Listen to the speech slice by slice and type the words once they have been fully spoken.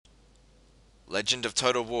Legend of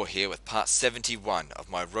Total War here with part 71 of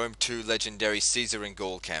my Rome 2 Legendary Caesar and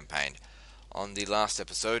Gaul campaign. On the last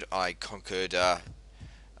episode I conquered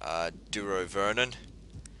Duro Vernon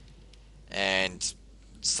and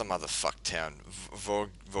some other fuck town,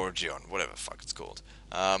 Vorgion, whatever the fuck it's called.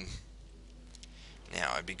 Now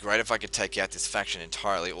it'd be great if I could take out this faction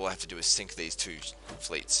entirely. All I have to do is sink these two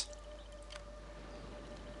fleets.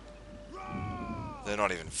 They're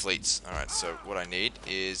not even fleets. Alright, so what I need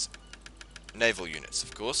is naval units,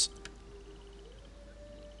 of course.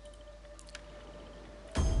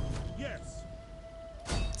 Yes.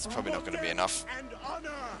 It's probably not going to be enough. And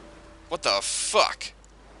honor. What the fuck?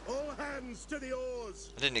 All hands to the oars.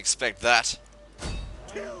 I didn't expect that.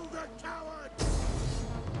 Kill the coward.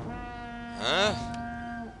 Huh?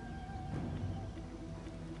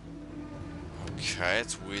 Okay,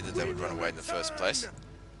 it's weird that they would run away in the first place.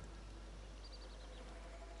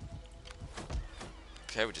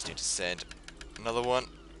 Okay, we just need to send another one.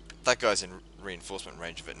 That guy's in reinforcement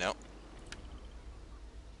range of it now.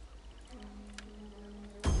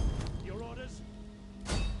 Your orders.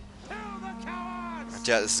 Kill the cowards. I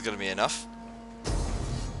doubt this is going to be enough.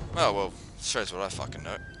 Oh, well, shows what I fucking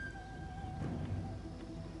know.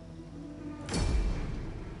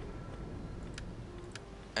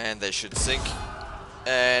 And they should sink.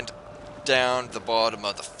 And down the bottom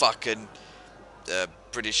of the fucking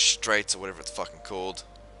British Straits, or whatever it's fucking called.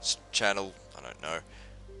 Channel, I don't know.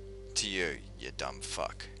 To you, you dumb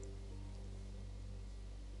fuck.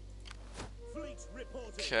 Fleet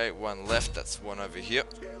reporting. Okay, one left, that's one over here.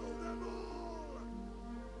 Kill them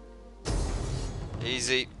all.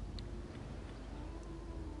 Easy.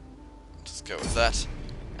 Just go with that.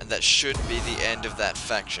 And that should be the end of that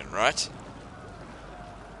faction, right?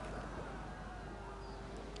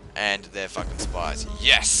 And they're fucking spies.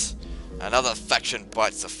 Yes! Another faction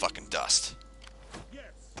bites the fucking dust. Yes.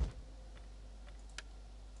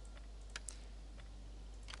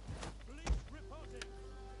 Fleet reporting.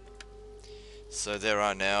 So there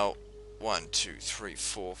are now 1, 2, 3,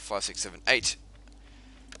 4, 5, 6, 7, 8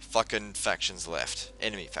 fucking factions left.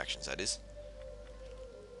 Enemy factions, that is.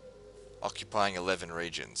 Occupying 11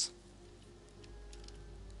 regions.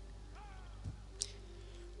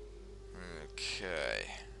 Okay.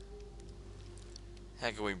 How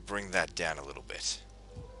can we bring that down a little bit?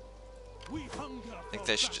 We hunger. I think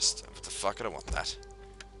they should just... What the fuck? I don't want that.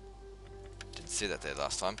 Didn't see that there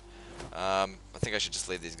last time. I think I should just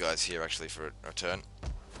leave these guys here actually for a turn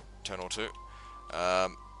or two.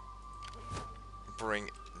 Bring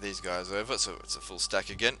these guys over so it's a full stack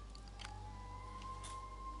again.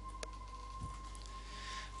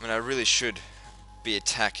 I mean, I really should be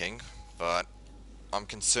attacking, but I'm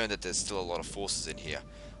concerned that there's still a lot of forces in here.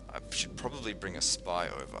 I should probably bring a spy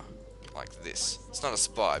over, like this. It's not a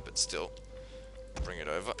spy, but still. Bring it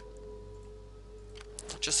over.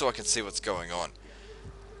 Just so I can see what's going on.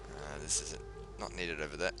 This isn't not needed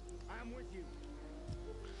over there. I am with you.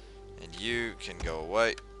 And you can go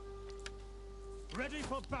away. Ready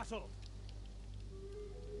for battle.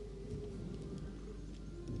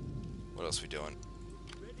 What else are we doing?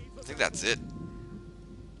 Ready for I think that's it.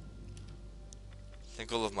 I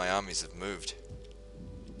think all of my armies have moved.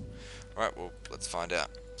 Alright, well, let's find out.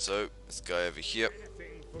 So, this guy over here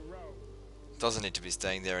anything for Rome. doesn't need to be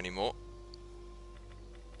staying there anymore.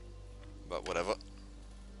 But whatever.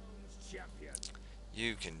 Rome's champion.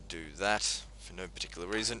 You can do that for no particular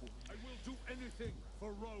reason. I will do anything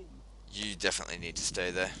for Rome. You definitely need to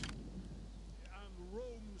stay there. I am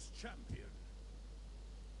Rome's champion.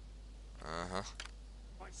 Uh-huh.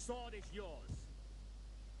 My sword is yours.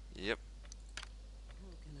 Yep.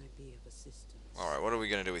 How can I be of assistance? Alright, what are we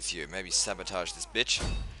going to do with you? Maybe sabotage this bitch.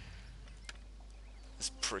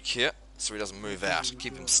 This prick here, so he doesn't move out.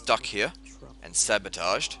 Keep him stuck here and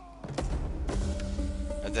sabotaged.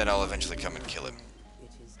 And then I'll eventually come and kill him.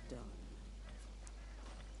 It is done.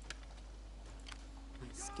 My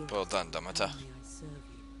skill. Well done, Damata. How may I serve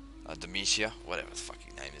you? Demetia, whatever the fuck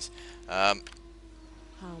your name is. How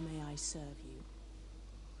may I serve you?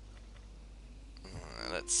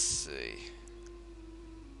 Let's see.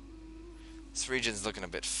 This region's looking a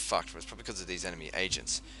bit fucked, but it's probably because of these enemy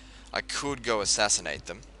agents. I could go assassinate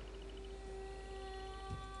them.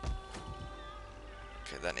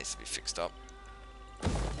 Okay, that needs to be fixed up.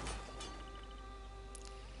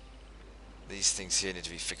 These things here need to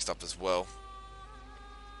be fixed up as well.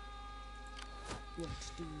 What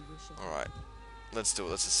do you wish of me? Alright, let's do it.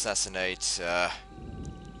 Let's assassinate,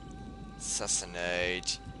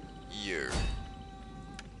 assassinate you.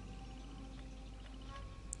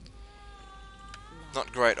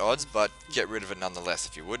 Not great odds, but get rid of it nonetheless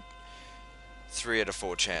if you would. 3 out of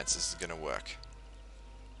 4 chance this is going to work.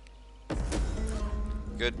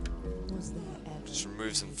 Good. Was there ever Just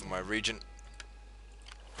removes them any from my region.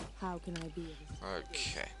 How can I be of assistance?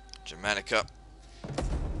 Okay. Germanica.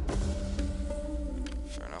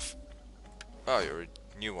 Fair enough. Oh, you're a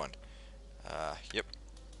new one. Yep.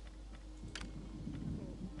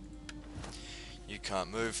 You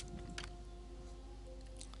can't move.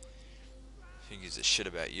 Who gives a shit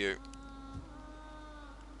about you?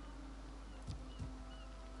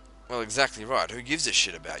 Well, exactly right. Who gives a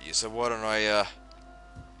shit about you? So why don't I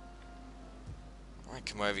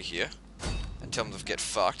come over here and tell them to get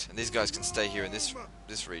fucked, and these guys can stay here in this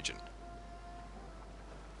region.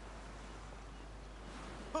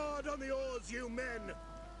 Hard on the oars, you men!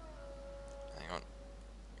 Hang on.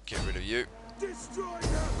 Get rid of you. Destroy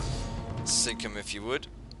them! Sink them if you would.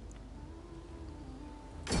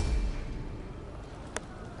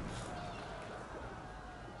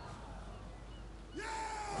 Next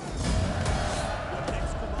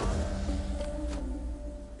command.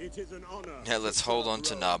 It is an honor. Now let's hold on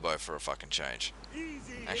to Nabo for a fucking change.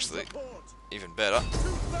 Easy Actually, into port. even better. To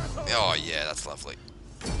battle. Oh yeah, that's lovely.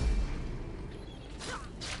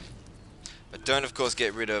 But don't, of course,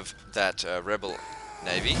 get rid of that rebel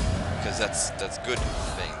navy, because that's good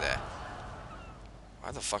being there.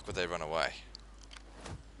 Why the fuck would they run away?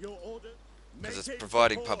 Your order. Because it's Maintain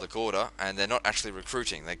providing support. public order, and they're not actually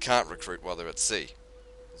recruiting. They can't recruit while they're at sea.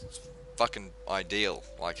 It's fucking ideal,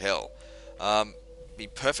 like hell. Be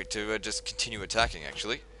perfect to just continue attacking,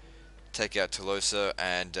 actually. Take out Tolosa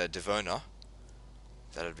and Devona.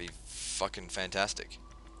 That'd be fucking fantastic.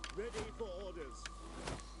 Ready for orders.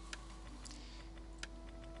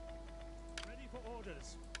 Ready for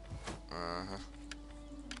orders. Uh-huh.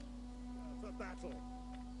 For battle.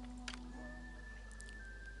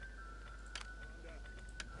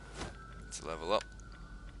 Let's level up.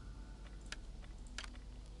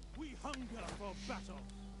 We hunger for battle.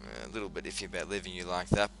 A little bit iffy about leaving you like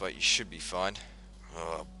that, but you should be fine.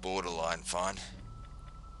 Oh, borderline fine.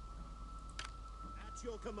 At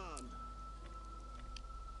your command.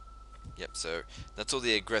 Yep, so that's all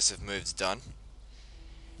the aggressive moves done.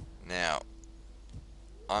 Now,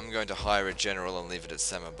 I'm going to hire a general and leave it at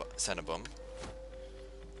Cenabum.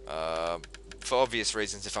 For obvious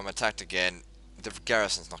reasons, if I'm attacked again, the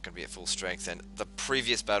garrison's not going to be at full strength, and the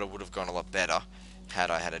previous battle would have gone a lot better had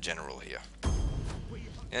I had a general here.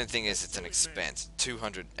 The only thing is, it's an expense.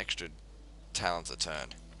 200 extra talents a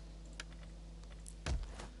turn.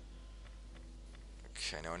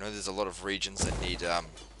 Okay, now I know there's a lot of regions that need to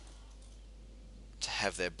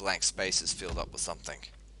have their blank spaces filled up with something.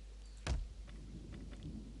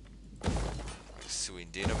 Like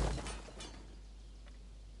Suindinum,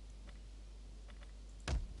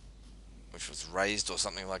 which was raised or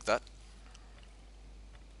something like that.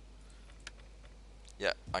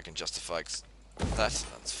 Yeah, I can justify that,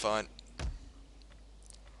 that's fine.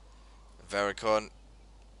 Varicon,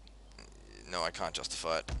 no, I can't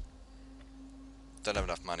justify it. Don't have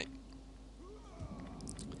enough money.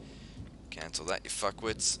 Cancel that, you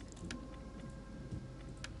fuckwits.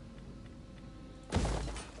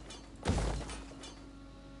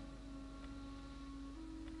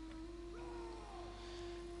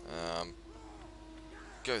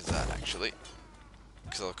 Go with that, actually.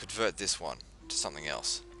 Because I'll convert this one to something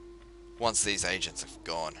else. Once these agents are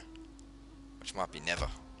gone. Which might be never.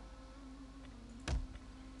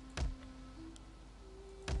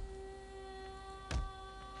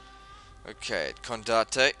 Okay,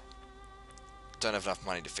 Condate. Don't have enough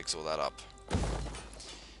money to fix all that up.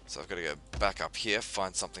 So I've got to go back up here,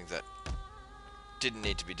 find something that didn't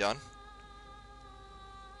need to be done.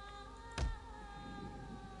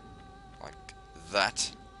 Like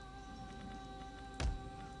that.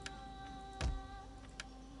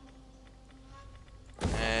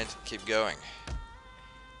 And keep going.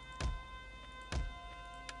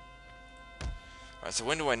 Alright, so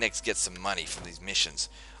when do I next get some money from these missions?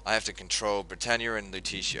 I have to control Britannia and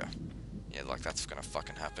Lutetia. Yeah, like that's gonna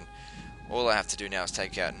fucking happen. All I have to do now is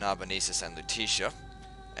take out Narbonnesus and Lutetia,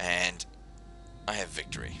 and I have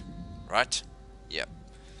victory. Right? Yep.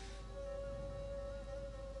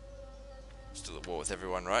 Still at war with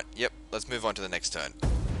everyone, right? Yep, let's move on to the next turn.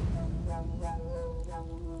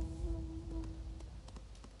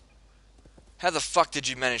 How the fuck did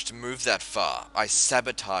you manage to move that far? I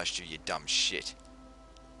sabotaged you, you dumb shit.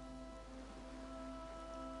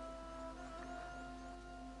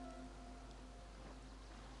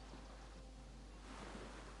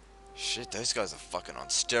 Shit, those guys are fucking on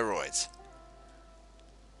steroids.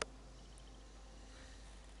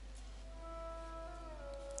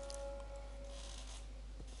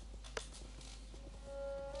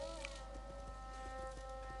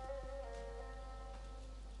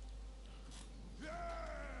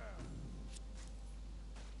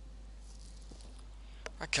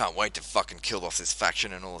 I can't wait to fucking kill off this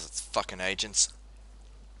faction and all of its fucking agents.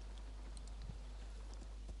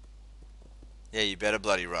 Yeah, you better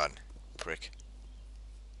bloody run, prick.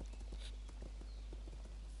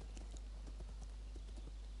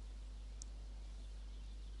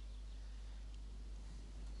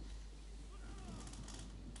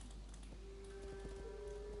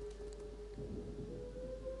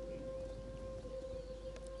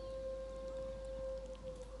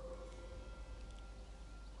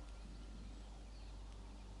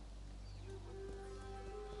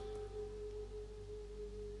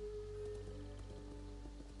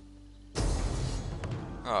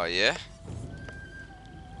 Oh yeah?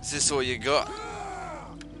 Is this all you got?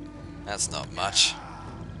 That's not much.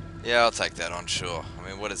 Yeah, I'll take that on, sure. I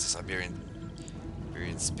mean, what is this, Iberian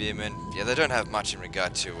spearmen? Yeah, they don't have much in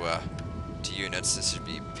regard to units. This should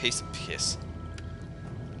be a piece of piss.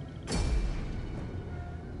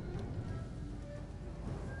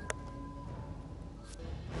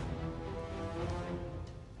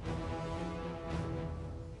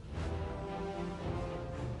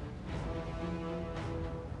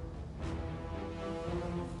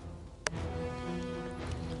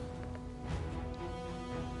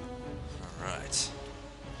 Alright.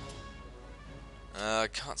 I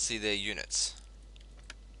can't see their units.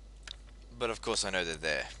 But of course I know they're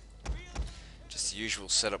there. Just the usual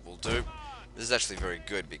setup will do. This is actually very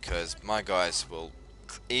good because my guys will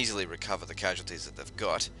easily recover the casualties that they've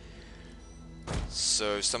got.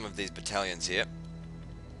 So some of these battalions here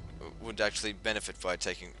would actually benefit by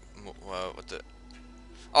taking... what the...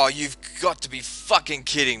 Oh, you've got to be fucking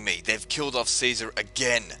kidding me! They've killed off Caesar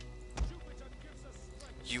again!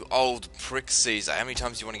 You old prick, Caesar. How many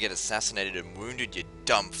times do you want to get assassinated and wounded, you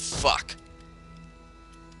dumb fuck?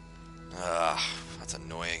 That's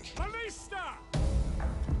annoying. How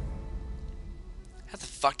the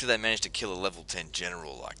fuck did they manage to kill a level 10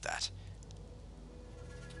 general like that?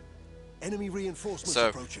 Enemy reinforcements So,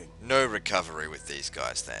 approaching. no recovery with these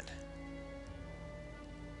guys then.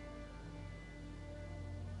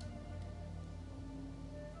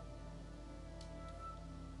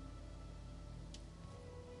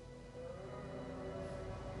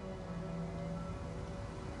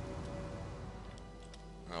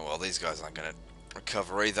 Oh well, these guys aren't gonna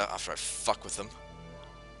recover either after I fuck with them.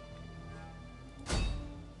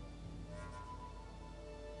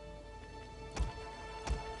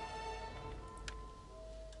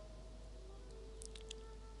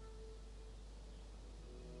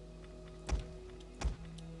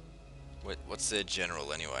 What's their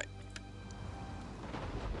general anyway?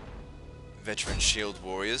 Veteran shield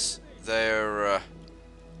warriors. They're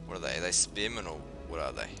what are they? Are they spearmen or what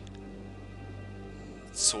are they?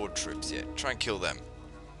 Sword troops, yeah. Try and kill them.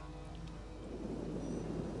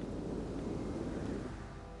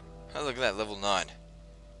 Oh, look at that, level 9.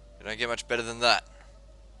 You don't get much better than that.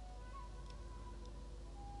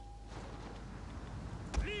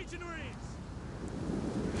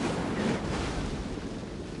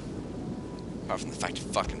 Apart from the fact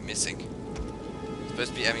you're fucking missing.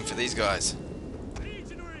 Supposed to be aiming for these guys.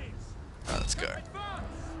 Alright, let's go.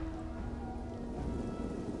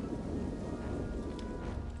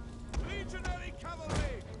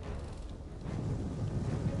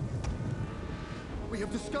 We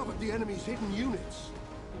have discovered the enemy's hidden units.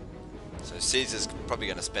 So Caesar's probably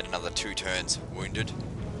going to spend another 2 turns wounded.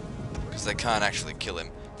 Because they can't actually kill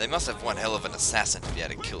him. They must have one hell of an assassin to be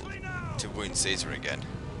able to wound Caesar again.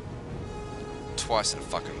 Twice in a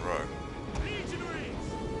fucking row.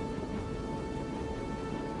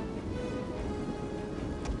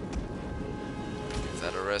 Give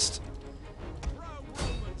that a rest.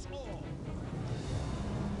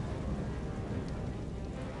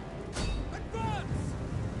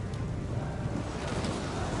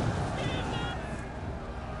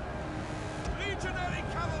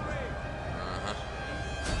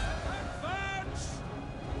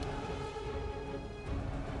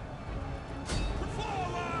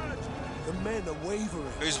 The men are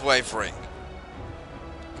wavering. Who's wavering?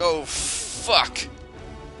 Oh, fuck!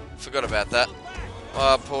 Forgot about that.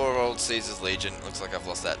 Oh, poor old Caesar's Legion. Looks like I've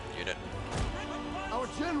lost that unit. Our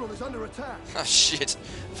general is under attack. Oh, shit.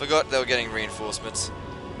 Forgot they were getting reinforcements.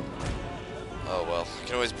 Oh, well. I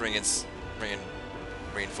can always bring in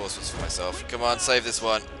reinforcements for myself. Come on, save this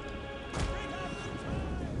one.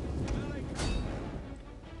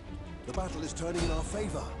 The battle is turning in our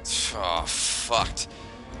favor. Oh, fucked.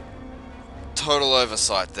 Total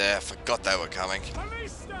oversight there. Forgot they were coming.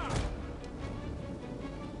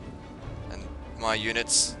 And my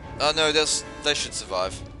units... Oh no, they should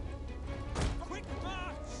survive.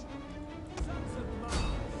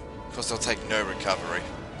 Of course, they'll take no recovery.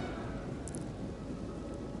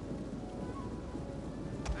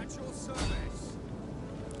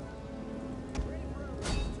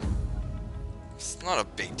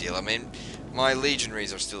 I mean, my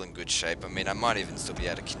legionaries are still in good shape. I mean, I might even still be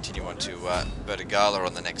able to continue on to Bertigala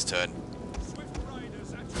on the next turn.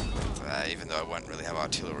 Even though I won't really have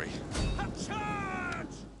artillery.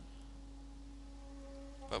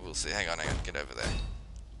 But we'll see. Hang on, get over there.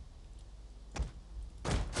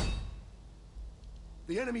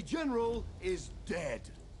 The enemy general is dead.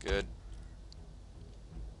 Good.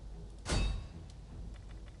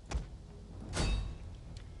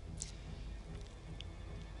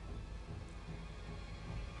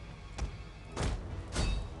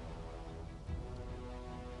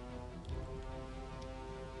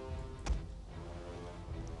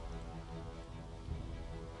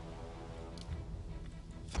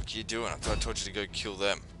 What are you doing? I thought I told you to go kill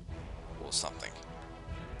them. Or something.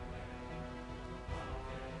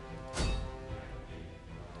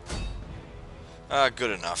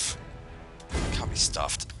 Good enough. Can't be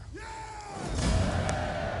stuffed.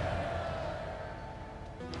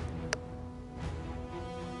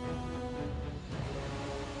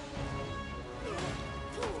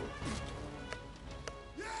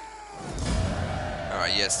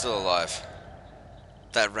 Alright, yeah, still alive.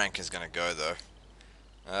 That rank is gonna go though.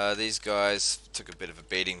 These guys took a bit of a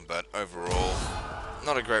beating, but overall,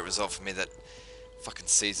 not a great result for me. That fucking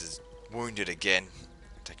Caesar's wounded again.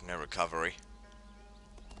 Taking no recovery.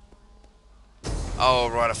 Oh,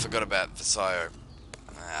 right, I forgot about Versailles.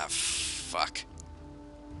 Ah, fuck.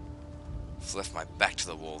 Just left my back to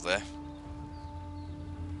the wall there.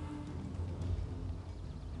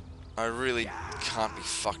 I really can't be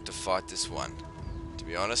fucked to fight this one, to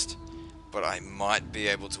be honest. But I might be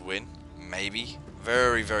able to win. Maybe.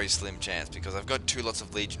 Very, very slim chance, because I've got 2 lots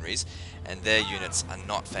of legionaries, and their units are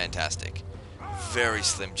not fantastic. Very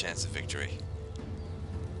slim chance of victory.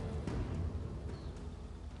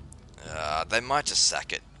 They might just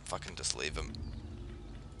sack it. Fucking just leave them.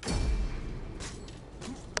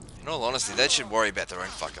 In all honesty, they should worry about their own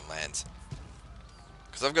fucking lands.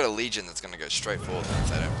 Because I've got a legion that's going to go straight forward if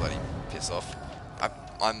they don't bloody piss off.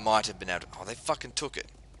 I might have been able to... Oh, they fucking took it.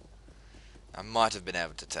 I might have been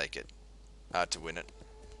able to take it. To win it.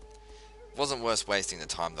 Wasn't worth wasting the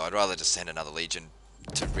time though. I'd rather just send another legion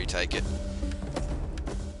to retake it.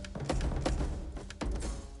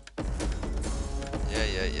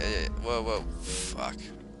 Yeah. Whoa. Fuck.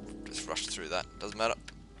 Just rushed through that. Doesn't matter.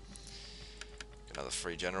 Another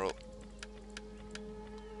free general.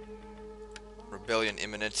 Rebellion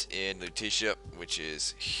imminent in Lutetia, which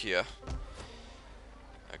is here.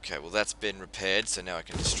 Okay, well that's been repaired, so now I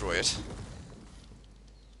can destroy it.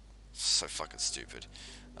 So fucking stupid.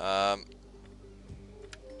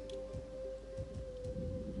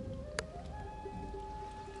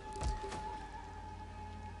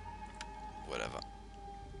 Whatever.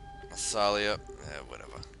 Massalia,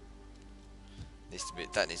 whatever.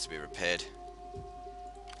 That needs to be repaired.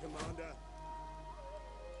 Commander.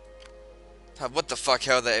 What the fuck?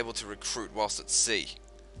 How are they able to recruit whilst at sea?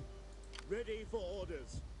 Ready for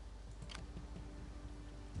orders.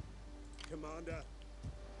 Commander.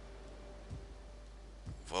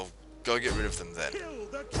 Well, go get rid of them then. Kill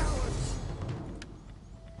the cowards.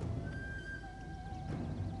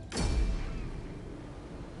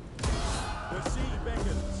 The sea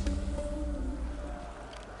beckons.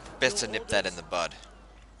 Best to nip that in the bud.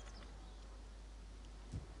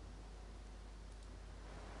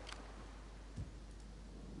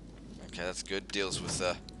 Okay, that's good. Deals with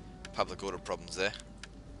public order problems there.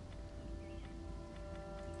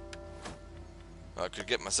 I could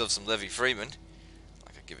get myself some levy freemen.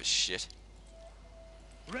 Like I give a shit.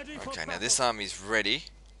 Okay, now this army's ready.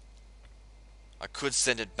 I could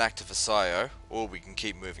send it back to Versailles, or we can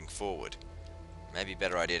keep moving forward. Maybe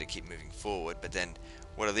better idea to keep moving forward, but then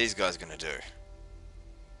what are these guys gonna do?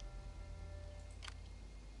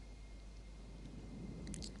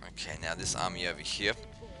 Okay, now this army over here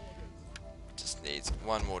just needs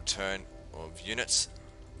one more turn of units.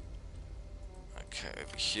 Okay,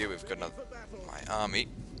 over here we've got another my army.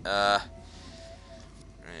 Yeah,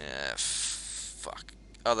 fuck.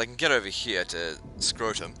 Oh, they can get over here to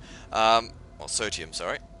Scrotum. Well, Sotium,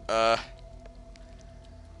 sorry. What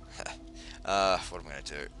am I gonna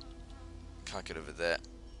do? Can't get over there.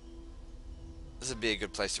 This would be a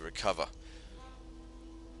good place to recover.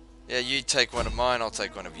 Yeah, you take one of mine, I'll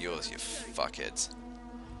take one of yours, you fuckheads.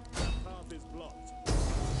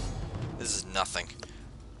 This is nothing.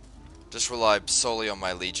 Just rely solely on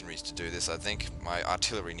my legionaries to do this, I think. My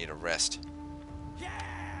artillery need a rest.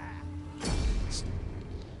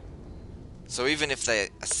 So even if they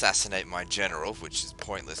assassinate my general, which is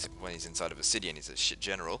pointless when he's inside of a city and he's a shit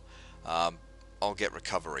general, I'll get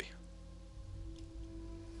recovery.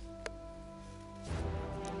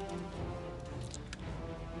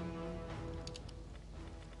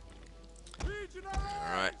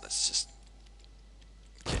 Alright, let's just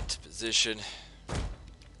get into position.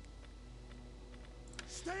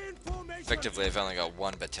 Stay in formation. Effectively, I've only got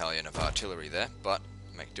 1 battalion of artillery there, but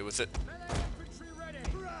make do with it.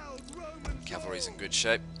 Proud Roman Cavalry's in good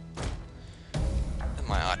shape. Let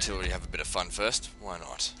my artillery have a bit of fun first. Why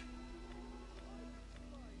not?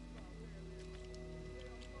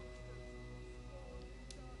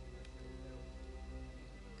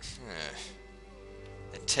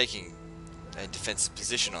 They're taking a defensive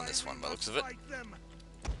position on this one by the looks of it. Fight them.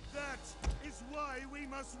 That is why we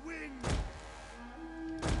must win.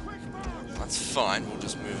 Quick march. That's fine, we'll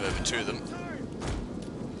just move over to them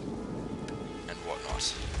and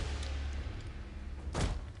whatnot.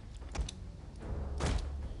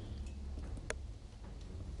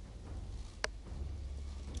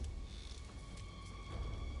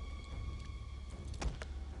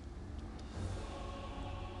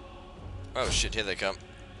 Oh shit, here they come.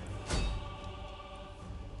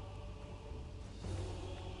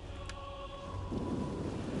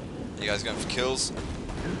 You guys going for kills?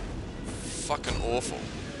 Fucking awful.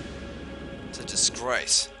 It's a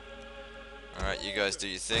disgrace. Alright, you guys do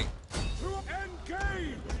your thing.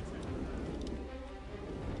 Engage.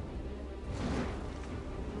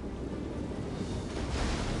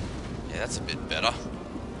 Yeah, that's a bit better.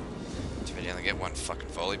 Too bad you only get 1 fucking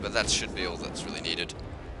volley, but that should be all that's really needed.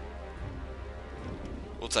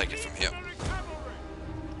 We'll take it from here.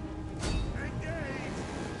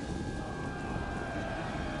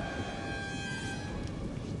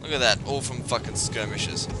 Look at that, all from fucking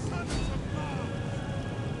skirmishes.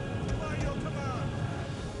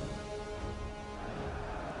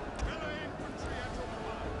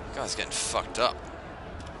 Guy's getting fucked up.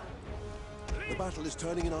 The battle is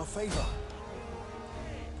turning in our favor.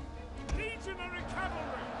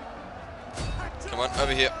 Come on,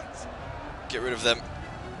 over here. Get rid of them.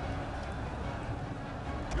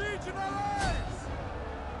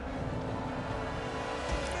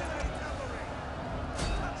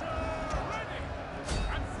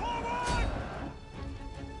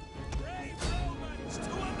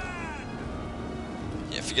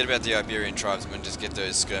 Yeah, forget about the Iberian tribesmen, just get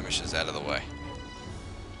those skirmishes out of the way.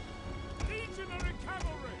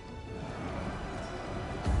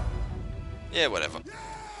 Yeah, whatever.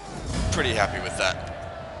 Pretty happy with that.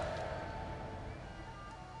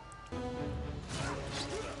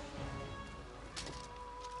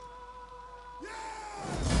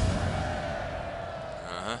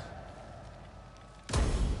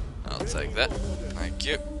 I'll take that. Thank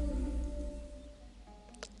you.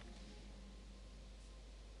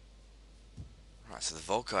 Right, so the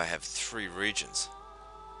Volkai have 3 regions.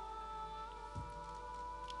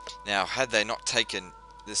 Now, had they not taken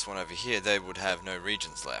this one over here, they would have no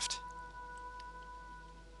regions left.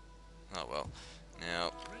 Oh well.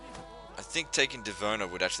 Now, I think taking Devona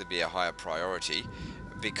would actually be a higher priority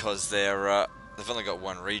because they've only got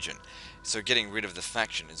 1 region. So getting rid of the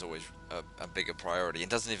faction is always a bigger priority. It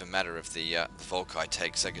doesn't even matter if the Volkai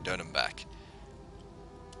take Segadonum back.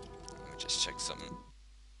 Let me just check something.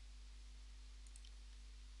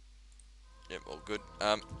 Yep, all good.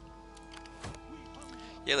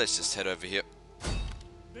 Yeah, let's just head over here.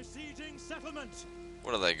 Besieging settlement.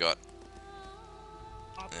 What do they got?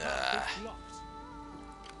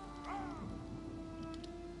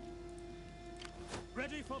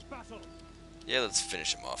 Ready for battle. Yeah, let's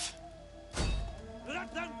finish them off.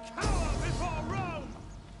 Let them cower before Rome.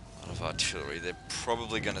 A lot of artillery. They're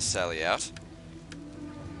probably going to sally out.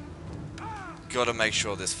 Gotta make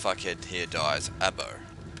sure this fuckhead here dies. Abo.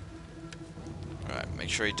 Alright, make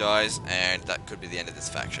sure he dies, and that could be the end of this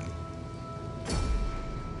faction.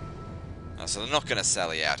 So they're not going to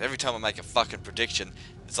sally out. Every time I make a fucking prediction,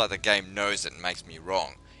 it's like the game knows it and makes me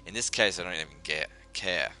wrong. In this case, I don't even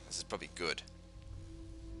care. This is probably good.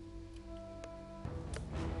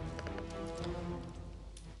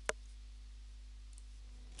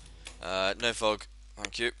 No fog.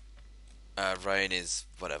 Thank you. Rain is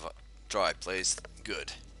whatever. Dry, please.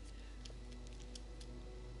 Good.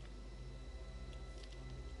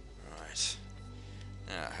 Right.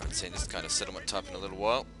 Now, I haven't seen this kind of settlement type in a little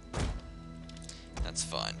while. That's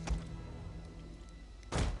fine.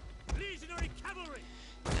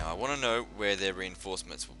 Now I want to know where their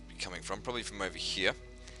reinforcements will be coming from. Probably from over here.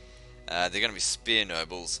 They're going to be spear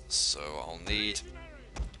nobles, so I'll need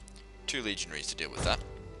 2 legionaries to deal with that.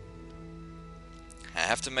 I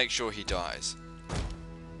have to make sure he dies.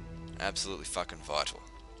 Absolutely fucking vital.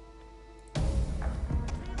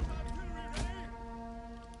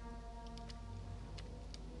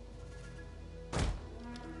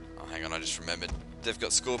 Oh, hang on, I just remembered. They've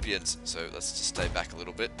got scorpions, so let's just stay back a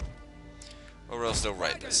little bit. Or else they'll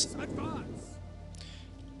raid us.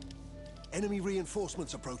 Enemy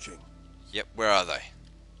reinforcements approaching. Yep, where are they?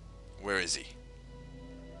 Where is he?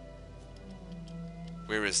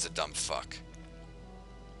 Where is the dumb fuck?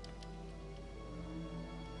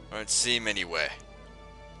 I don't see him anywhere.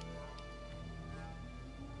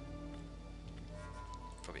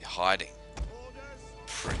 Probably hiding.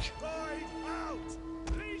 Prick. Ride out!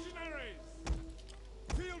 Legionaries!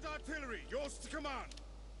 Field artillery, yours to command.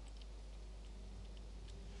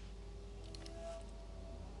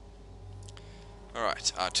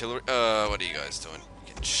 Alright, artillery. What are you guys doing?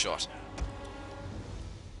 Getting shot.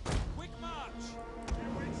 Quick march! We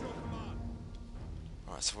await your command.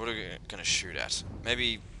 Alright, so what are we gonna shoot at?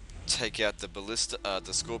 Maybe take out the ballista,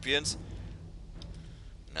 the scorpions?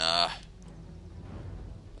 Nah.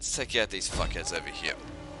 Let's take out these fuckheads over here.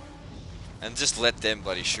 And just let them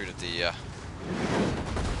bloody shoot at the,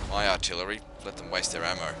 my artillery. Let them waste their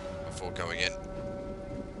ammo before going in.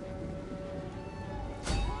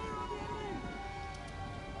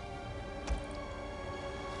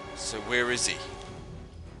 So where is he?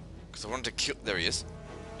 Because I wanted to kill... There he is.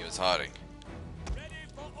 He was hiding. Ready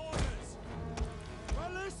for orders.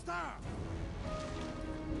 Ballista!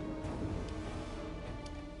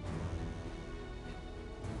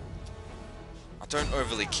 I don't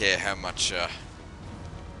overly care how much the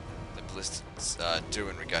ballistics do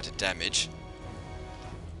in regard to damage.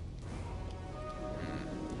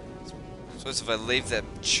 So if I leave them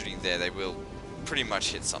shooting there, they will pretty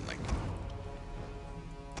much hit something.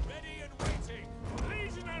 Ready and waiting.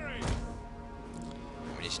 Legionaries!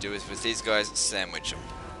 What we need to do is with these guys, sandwich them,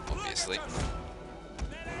 obviously.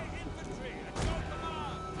 Melee infantry at your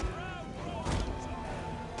command. Round orders.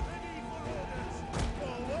 Ready for orders.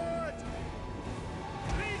 Forward!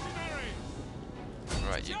 Legionaries!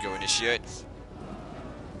 Alright, you go initiate.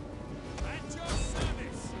 At your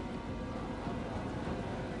service.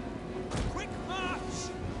 Quick march!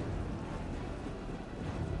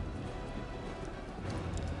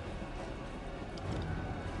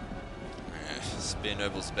 Spear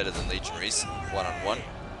Noble's better than Legionaries, one-on-one,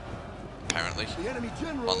 apparently, The enemy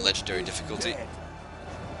general on legendary is difficulty. dead.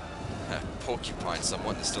 Porcupine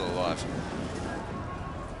someone, they're still alive.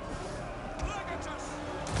 For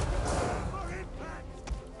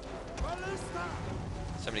impact! Ballista!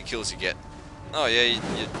 So many kills you get. Oh yeah,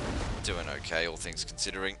 you're doing okay, all things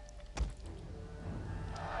considering.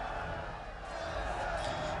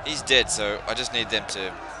 He's dead, so I just need them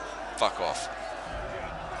to fuck off.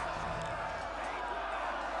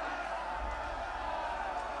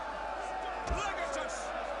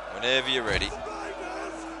 Whenever you're ready.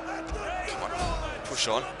 Come on, push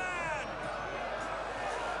on.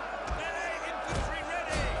 Melee infantry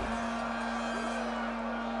ready!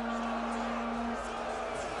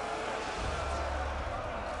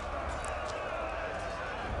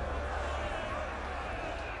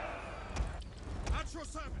 At your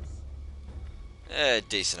service!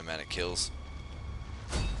 Decent amount of kills.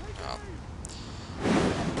 Oh.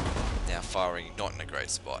 Now firing not in a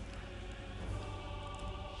great spot.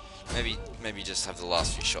 Maybe just have the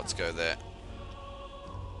last few shots go there.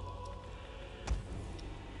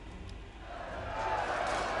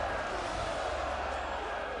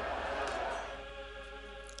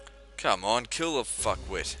 Come on, kill the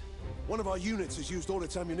fuckwit. One of our units has used all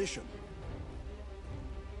its ammunition.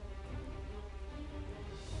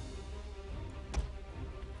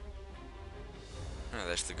 Oh,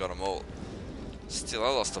 they actually got them all. Still, I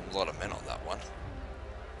lost a lot of men on that one.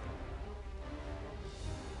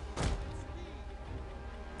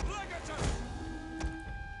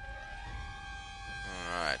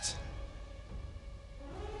 Alright.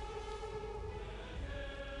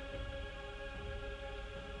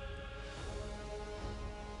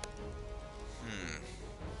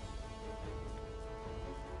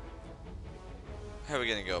 How are we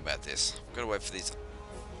gonna go about this? I've gotta wait for these.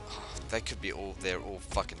 Oh, they could be all there all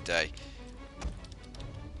fucking day.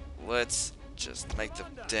 Let's just make the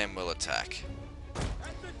damn well attack.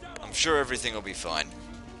 I'm sure everything will be fine.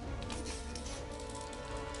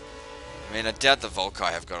 I mean, I doubt the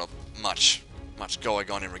Volkai have got much going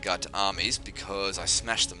on in regard to armies because I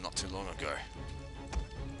smashed them not too long ago.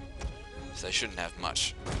 So they shouldn't have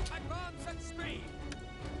much. Advance at speed!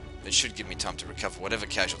 It should give me time to recover whatever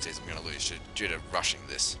casualties I'm going to lose due to rushing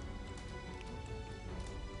this.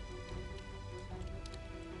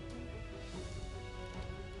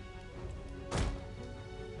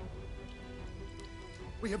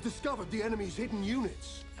 We have discovered the enemy's hidden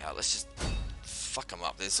units. Let's just fuck them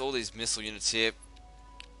up. There's all these missile units here.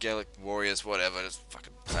 Gallic warriors, whatever. Just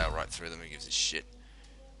fucking plow right through them. Who gives a shit?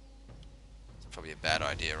 It's probably a bad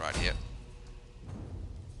idea right here.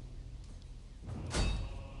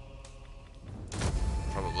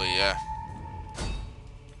 Probably, yeah.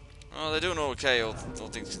 Oh, they're doing okay, all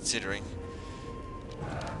things considering.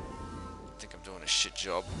 I think I'm doing a shit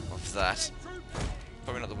job of that.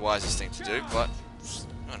 Probably not the wisest thing to do, but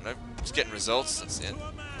I don't know. It's getting results. That's the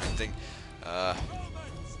main thing. What are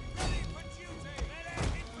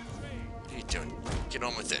you doing? Get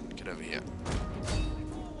on with it. Get over here.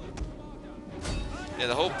 Yeah,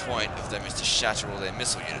 the whole point of them is to shatter all their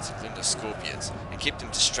missile units, including the Scorpions, and keep them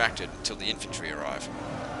distracted until the infantry arrive.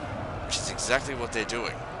 Which is exactly what they're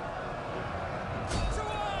doing.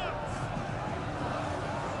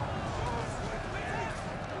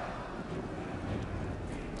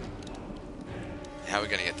 How are we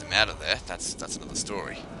going to get them out of there? That's another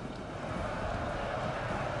story.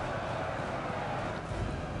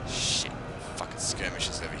 Shit. Fucking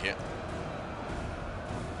skirmishers over here.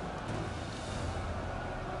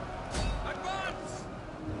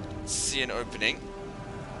 See an opening.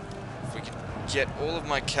 If we can get all of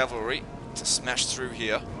my cavalry to smash through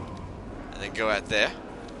here and then go out there,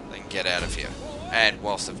 then get out of here. And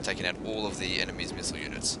whilst I've taken out all of the enemy's missile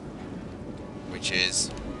units, which is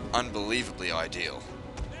unbelievably ideal.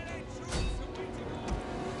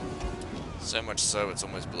 So much so it's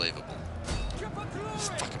almost believable. This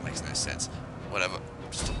fucking makes no sense. Whatever,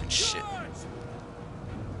 I'm just talking shit.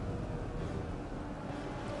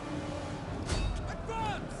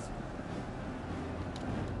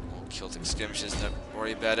 More Celtic skirmishes, don't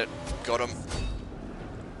worry about it. Got them.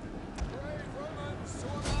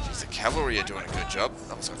 Jeez, the cavalry are doing a good job.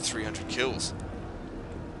 That was like 300 kills.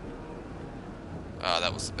 Ah,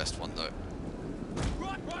 that was the best one though.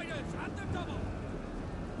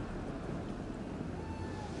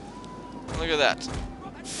 Look at that.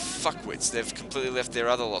 Fuckwits, they've completely left their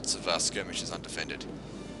other lots of skirmishes undefended.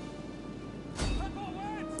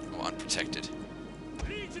 Or unprotected.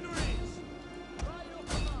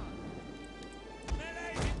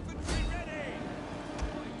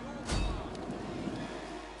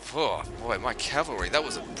 Oh boy, my cavalry, that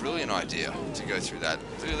was a brilliant idea to go through that.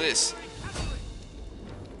 Look at this.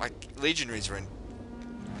 My legionaries are in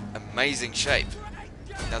amazing shape.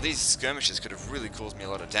 Now these skirmishes could have really caused me a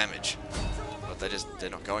lot of damage, but they're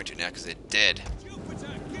not going to now because they're dead.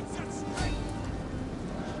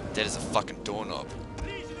 Dead as a fucking doorknob.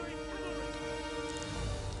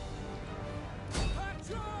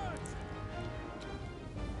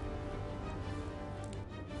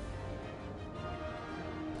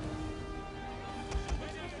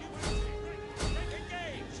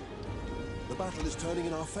 The battle is turning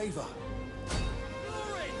in our favor.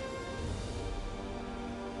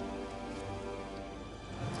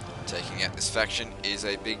 Taking out this faction is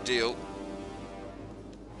a big deal.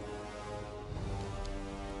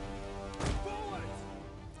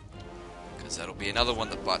 Because that'll be another one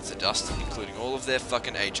that bites the dust, including all of their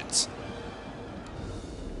fucking agents.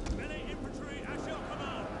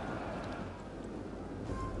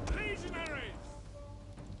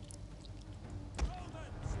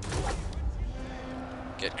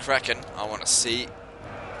 Get cracking. I want to see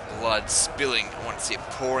blood spilling. I want to see it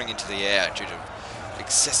pouring into the air due to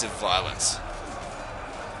excessive violence.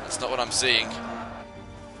 That's not what I'm seeing.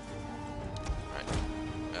 Right.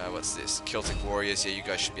 What's this? Celtic warriors. Yeah, you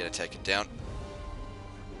guys should be able to take it down.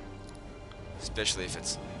 Especially if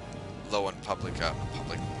it's low on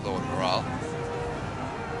low on morale.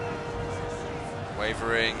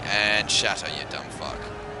 Wavering and shatter, you dumb fuck.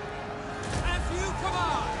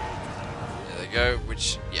 There they go,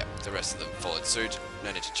 which, yeah, the rest of them followed suit.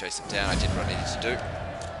 No need to chase them down. I did what I needed to do.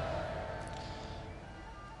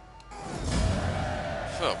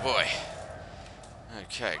 Oh boy.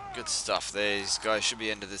 Okay, good stuff. These guys should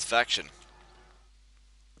be into this faction.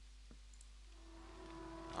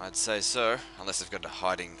 I'd say so, unless they've got a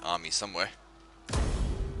hiding army somewhere.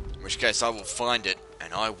 In which case I will find it,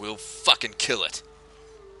 and I will fucking kill it.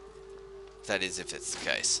 That is if it's the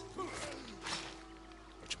case.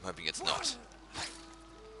 Which I'm hoping it's not.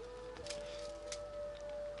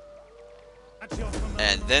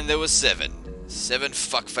 And then there was 7. 7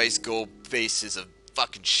 fuckface Gaul pieces of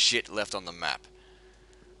fucking shit left on the map.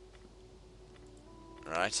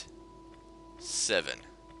 Right? 7.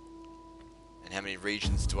 And how many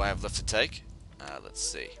regions do I have left to take? Let's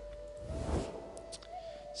see.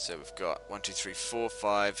 So we've got 1, 2, 3, 4,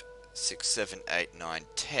 5, 6, 7, 8, 9,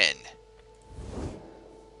 10.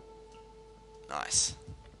 Nice.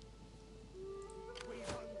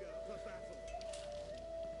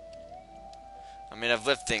 I mean, I've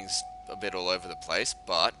left things a bit all over the place,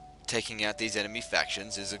 but taking out these enemy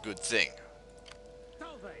factions is a good thing.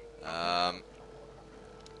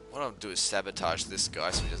 What I'll do is sabotage this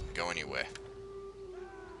guy so he doesn't go anywhere.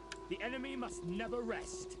 The enemy must never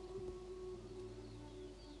rest.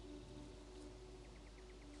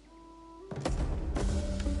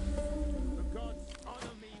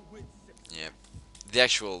 The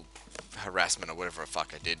actual harassment or whatever the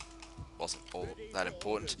fuck I did wasn't all that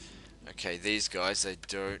important. Okay, these guys, they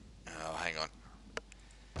don't... Oh, hang on.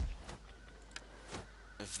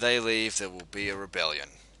 If they leave, there will be a rebellion.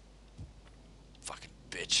 Fucking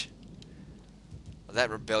bitch. That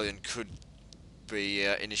rebellion could be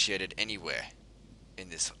initiated anywhere in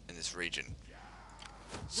this region.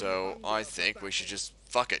 So I think we should just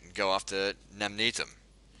fuck it and go after Namnetum.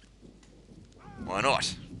 Why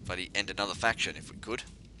not? Bloody end another faction if we could.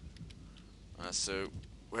 So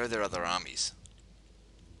where are their other armies?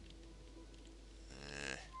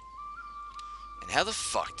 And how the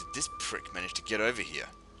fuck did this prick manage to get over here?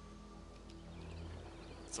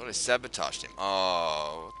 I thought I sabotaged him.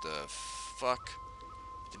 Oh, what the fuck?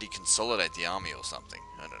 Did he consolidate the army or something?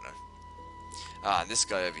 I don't know. Ah, and this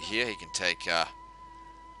guy over here, he can take a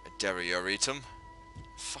Darioritum.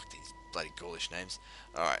 Fuck these bloody Gaulish names.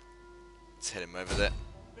 Alright, let's head him over there.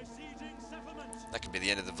 That could be the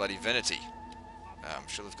end of the bloody Veneti. I'm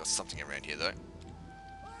sure they've got something around here though.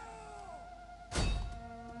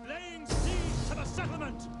 Laying siege to the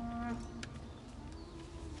settlement.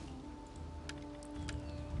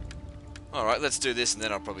 Alright, let's do this and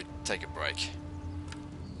then I'll probably take a break.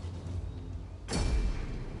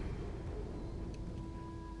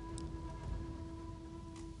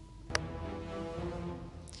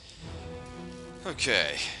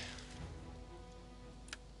 Okay.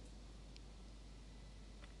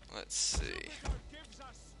 Let's see.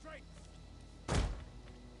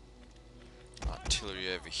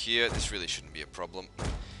 Artillery over here. This really shouldn't be a problem.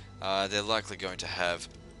 They're likely going to have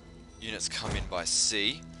units come in by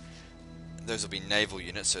sea. Those will be naval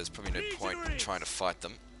units, so there's probably no point in trying to fight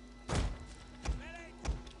them.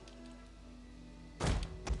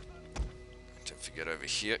 Don't forget over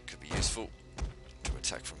here, could be useful to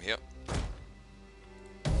attack from here.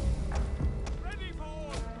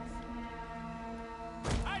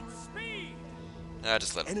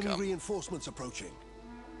 Just let them Enemy come. reinforcements approaching.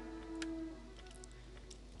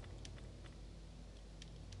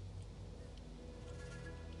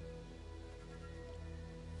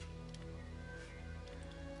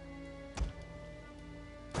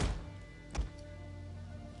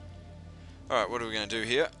 Alright, what are we going to do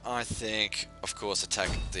here? I think, of course, attack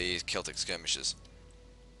the Celtic skirmishers.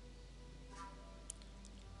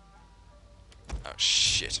 Oh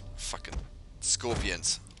shit. Fucking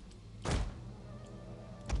scorpions.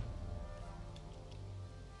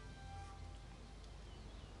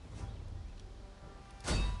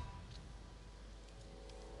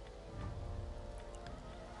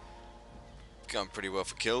 Going pretty well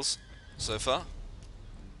for kills so far.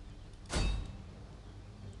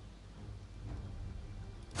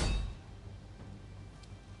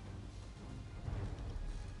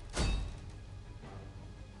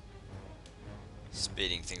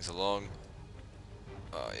 Speeding things along.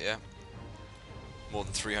 Oh yeah. More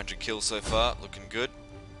than 300 kills so far, looking good.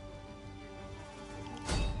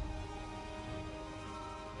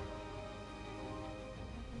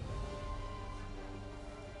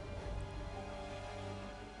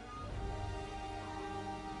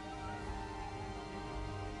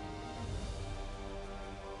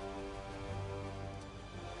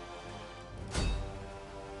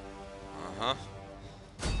 Uh-huh.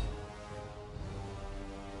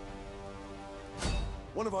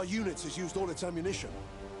 One of our units has used all its ammunition.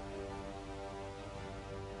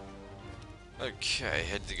 Okay,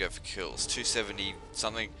 had to go for kills. 270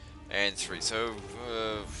 something and 3, so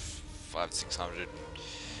 500-600.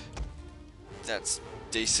 That's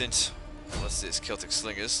decent. What's this? Celtic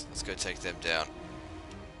slingers. Let's go take them down.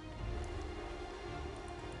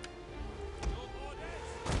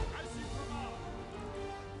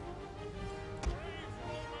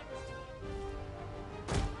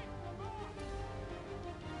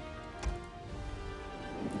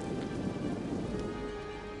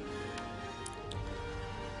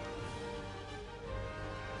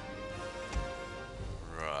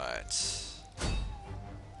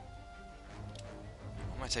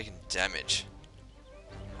 Taking damage.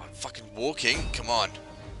 Oh, I'm fucking walking. Come on.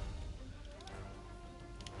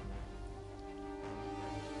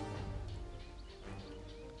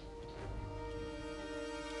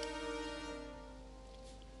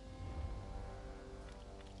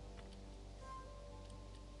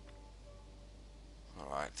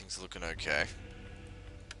 Alright, things are looking okay.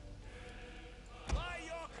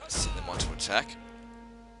 Send them on to attack.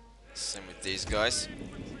 Same with these guys.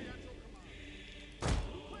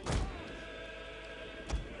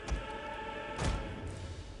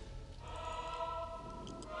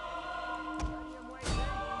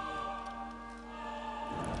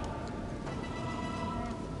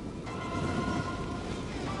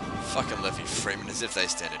 fucking Levy Freeman as if they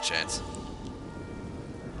stand a chance.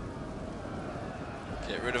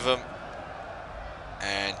 Get rid of them.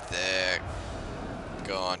 And they're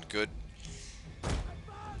gone. Good. What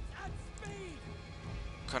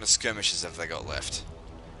kind of skirmishes have they got left?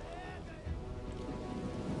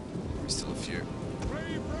 Still a few.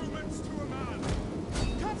 Brave Romans to a man!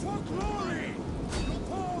 Come for glory! Your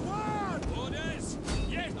forward! Orders!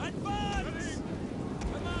 Yes, advance!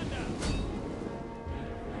 Commander!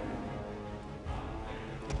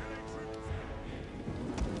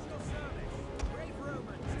 Your service! Brave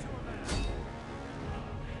Romans to a man!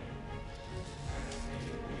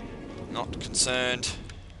 Not concerned.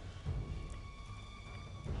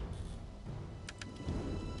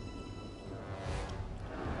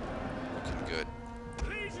 Looking good,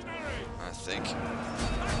 Legionary! I think.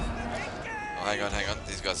 Oh, hang on.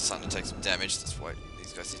 These guys are starting to take some damage. That's why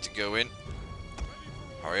these guys need to go in.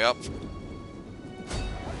 Hurry up. You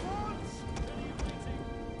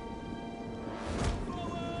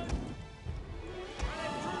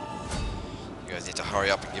guys need to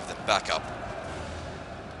hurry up and give them backup.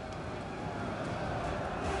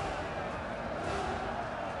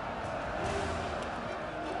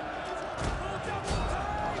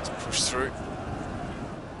 Let's push through.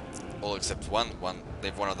 All except one.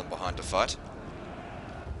 Leave one of them behind to fight.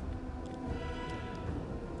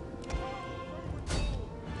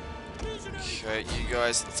 Okay, you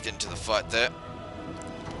guys, let's get into the fight there.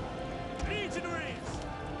 Legionaries!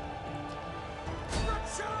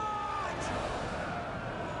 Charge!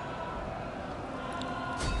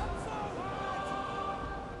 Come forward!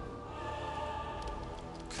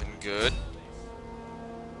 Looking good.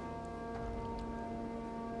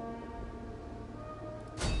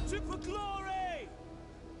 Super glory!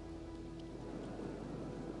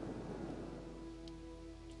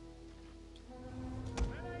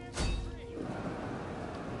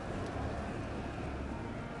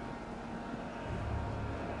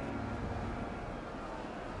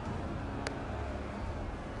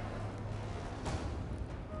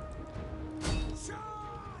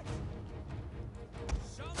 Charge!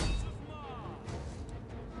 Sons of Mars!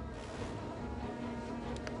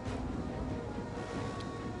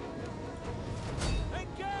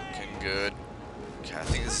 Looking good. Okay, I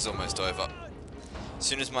think this is almost over. As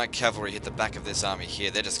soon as my cavalry hit the back of this army here,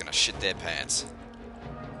 they're just gonna shit their pants.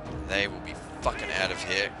 They will be fucking out of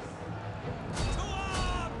here. To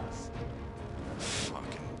arms!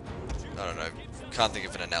 Fucking, I don't know. Can't think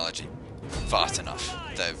of an analogy fast enough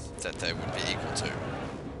that they would be equal to.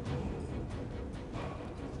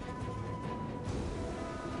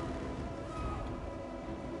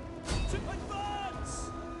 To advance!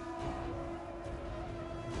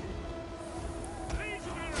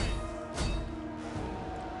 Legionary!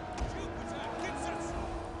 Jupiter gives us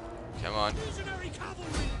Come on, legionary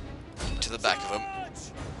cavalry! to the back of them.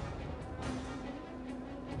 Charge!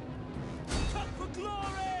 Cut for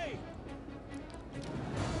glory!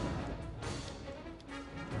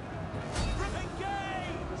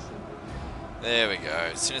 Engage! There we go.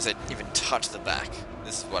 As soon as they even touch the back,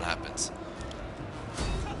 this is what happens.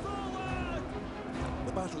 Cut forward!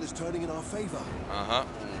 The battle is turning in our favor. Uh-huh. A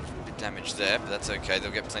bit damaged there, but that's okay.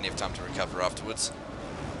 They'll get plenty of time to recover afterwards.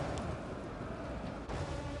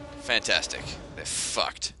 Fantastic. They're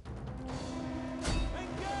fucked.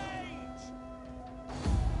 Engage!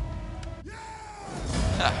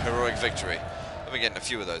 Ha, heroic victory. I've been getting a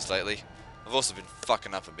few of those lately. I've also been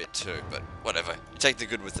fucking up a bit too, but whatever. You take the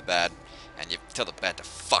good with the bad, and you tell the bad to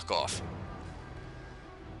fuck off.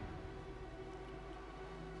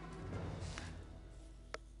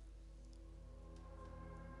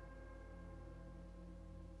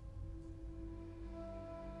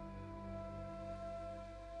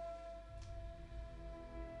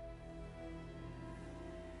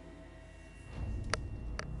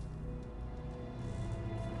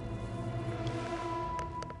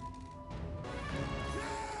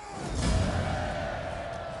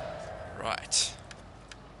 Right.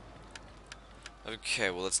 Okay,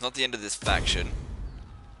 well, it's not the end of this faction,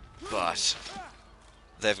 but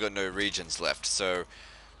they've got no regions left, so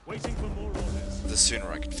Waiting for more orders. the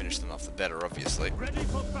sooner I can finish them off, the better, obviously. Ready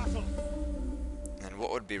for battle. And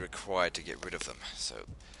what would be required to get rid of them? So,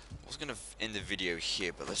 I was going to end the video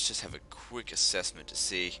here, but let's just have a quick assessment to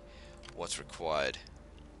see what's required.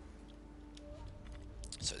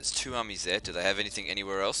 So there's 2 armies there. Do they have anything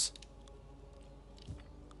anywhere else?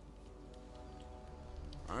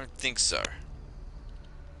 I don't think so.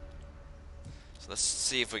 So let's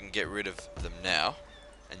see if we can get rid of them now,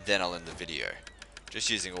 and then I'll end the video. Just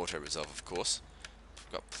using auto-resolve, of course.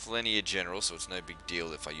 I've got plenty of generals, so it's no big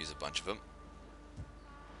deal if I use a bunch of them.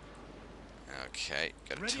 Okay,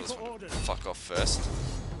 gotta Ready tell us for when to orders. fuck off first.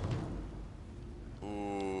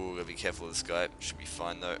 Ooh, gotta be careful of this guy. Should be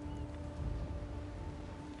fine though.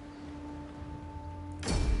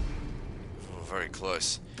 Oh, very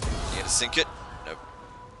close. You gonna sink it? Nope.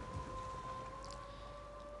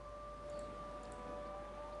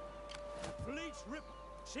 Fleet rip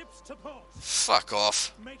ships to port. Fuck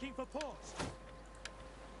off. Making for port.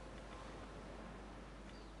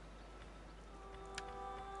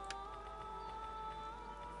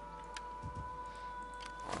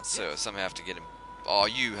 Alright, so somehow have to get him. Oh,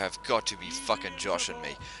 you have got to be fucking joshing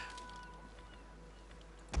me.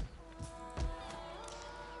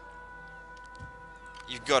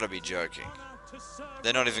 You've got to be joking. Honor to serve.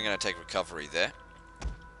 They're not even going to take recovery there.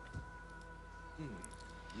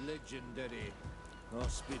 Legendary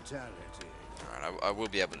hospitality. Alright, I will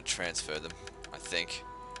be able to transfer them, I think.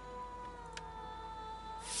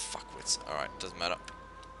 Fuckwits. Alright, doesn't matter.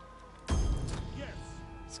 Yes.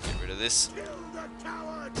 Let's get rid of this. Kill the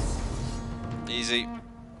cowards. Easy.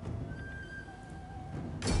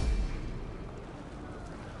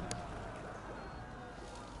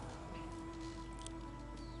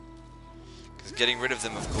 Because getting rid of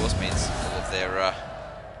them, of course, means all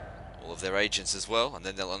of their agents as well, and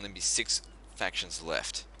then there'll only be 6 factions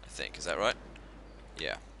left, I think. Is that right?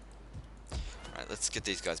 Yeah. Alright, let's get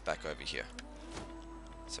these guys back over here.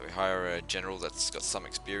 So we hire a general that's got some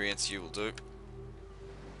experience. You will do.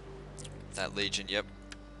 That legion, yep.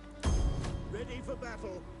 Ready for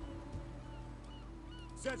battle.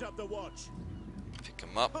 Set up the watch. Pick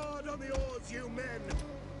them up. Hard on the oars, you men.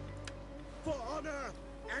 For honor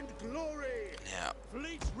and glory. Now,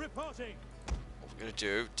 Fleet reporting. what we're going to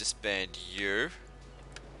do, disband you.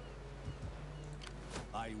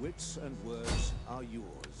 Eyewits and words are yours.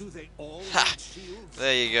 Do they all Ha! have shields?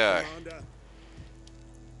 There you go. Commander.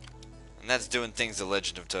 And that's doing things the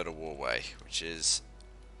Legend of Total War way, which is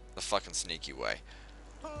the fucking sneaky way.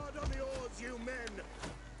 Hard on the oars, you men.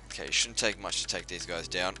 Okay, it shouldn't take much to take these guys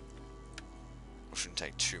down. Or shouldn't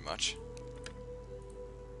take too much.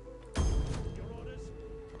 Your orders.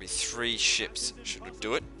 Probably 3 ships should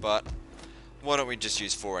do it, but why don't we just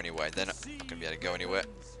use 4 anyway? They're not going to be able to go anywhere.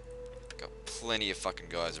 Got plenty of fucking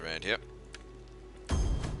guys around here. It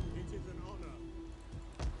is an honor.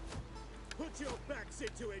 Put your backs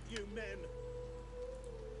into it, you men.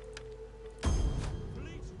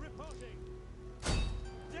 Fleet reporting.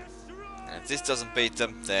 Destroy. And if this doesn't beat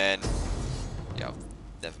them, then... yeah,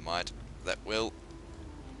 never mind. That will.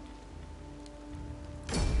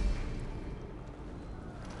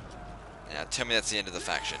 Now, tell me that's the end of the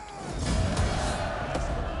faction.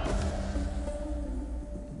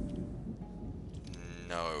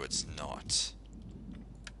 No, it's not.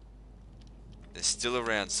 They're still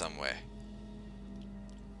around somewhere.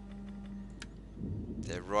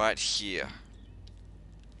 They're right here.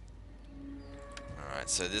 Alright,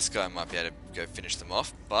 so this guy might be able to go finish them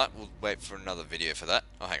off, but we'll wait for another video for that.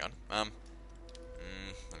 Oh, hang on.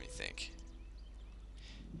 Let me think.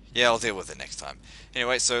 Yeah, I'll deal with it next time.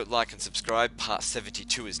 Anyway, so like and subscribe. Part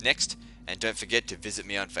 72 is next, and don't forget to visit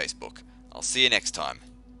me on Facebook. I'll see you next time.